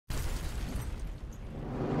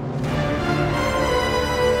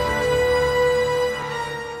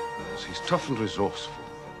tough and resourceful,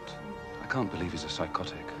 but I can't believe he's a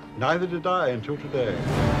psychotic. Neither did I until today.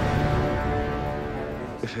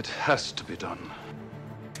 If it has to be done,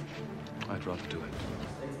 I'd rather do it.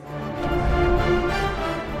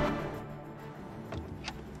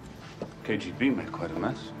 KGB made quite a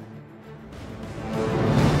mess.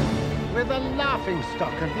 We're the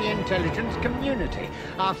laughingstock of the intelligence community.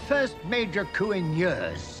 Our first major coup in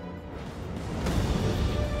years.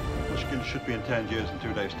 Pushkin should be in 10 years in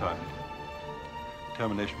 2 days' time.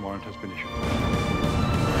 Termination warrant has been issued.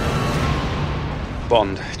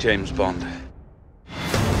 Bond, James Bond.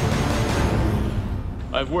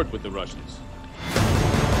 I've worked with the Russians.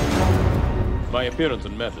 My appearance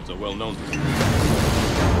and methods are well known to them.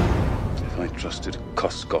 If I trusted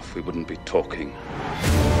Koskov, we wouldn't be talking.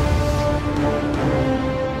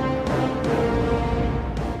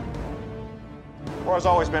 War's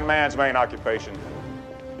always been man's main occupation.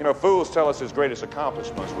 You know, fools tell us his greatest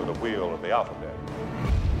accomplishments were the wheel or the alphabet.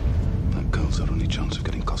 That girl's our only chance of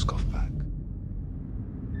getting Koskov back.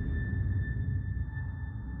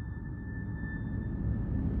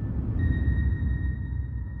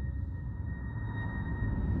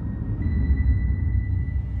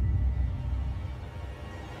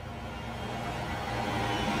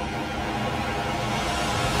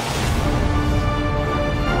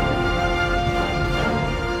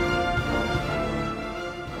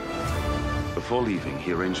 Before leaving,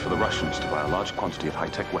 he arranged for the Russians to buy a large quantity of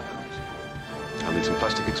high-tech weapons. I'll need some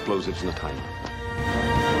plastic explosives and a timer.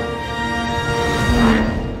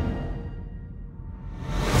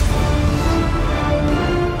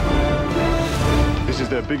 This is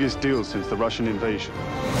their biggest deal since the Russian invasion.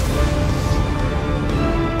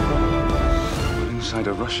 We're inside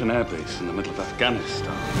a Russian airbase in the middle of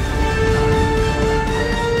Afghanistan.